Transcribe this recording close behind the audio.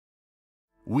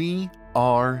We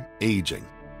are aging,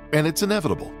 and it's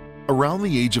inevitable. Around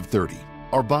the age of 30,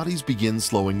 our bodies begin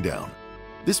slowing down.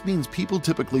 This means people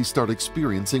typically start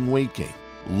experiencing weight gain,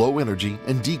 low energy,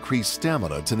 and decreased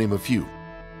stamina, to name a few.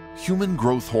 Human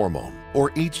growth hormone, or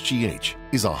HGH,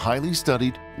 is a highly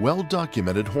studied,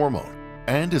 well-documented hormone,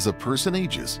 and as a person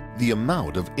ages, the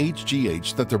amount of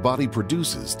HGH that their body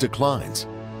produces declines.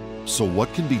 So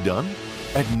what can be done?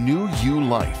 At New You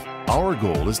Life, our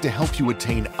goal is to help you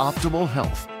attain optimal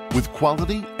health with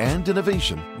quality and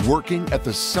innovation working at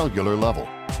the cellular level,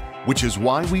 which is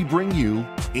why we bring you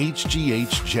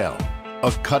HGH Gel,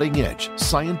 a cutting-edge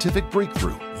scientific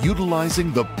breakthrough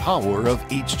utilizing the power of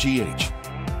HGH.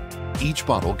 Each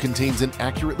bottle contains an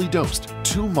accurately dosed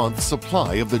 2-month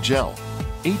supply of the gel.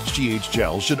 HGH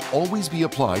Gel should always be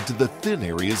applied to the thin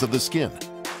areas of the skin.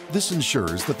 This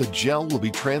ensures that the gel will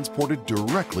be transported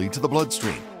directly to the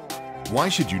bloodstream. Why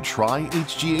should you try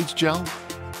HGH Gel?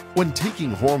 When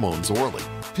taking hormones orally,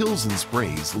 pills and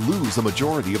sprays lose a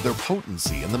majority of their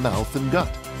potency in the mouth and gut,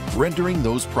 rendering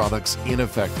those products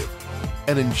ineffective.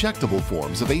 And injectable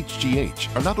forms of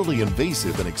HGH are not only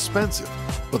invasive and expensive,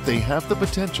 but they have the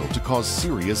potential to cause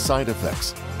serious side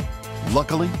effects.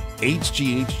 Luckily,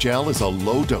 HGH Gel is a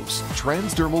low-dose,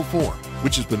 transdermal form,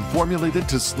 which has been formulated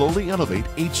to slowly elevate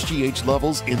HGH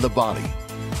levels in the body.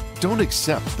 Don't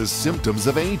accept the symptoms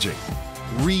of aging.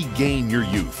 Regain your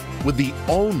youth with the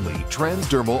only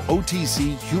transdermal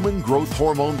OTC human growth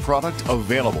hormone product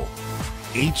available.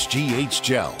 HGH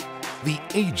Gel, the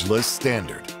ageless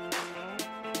standard.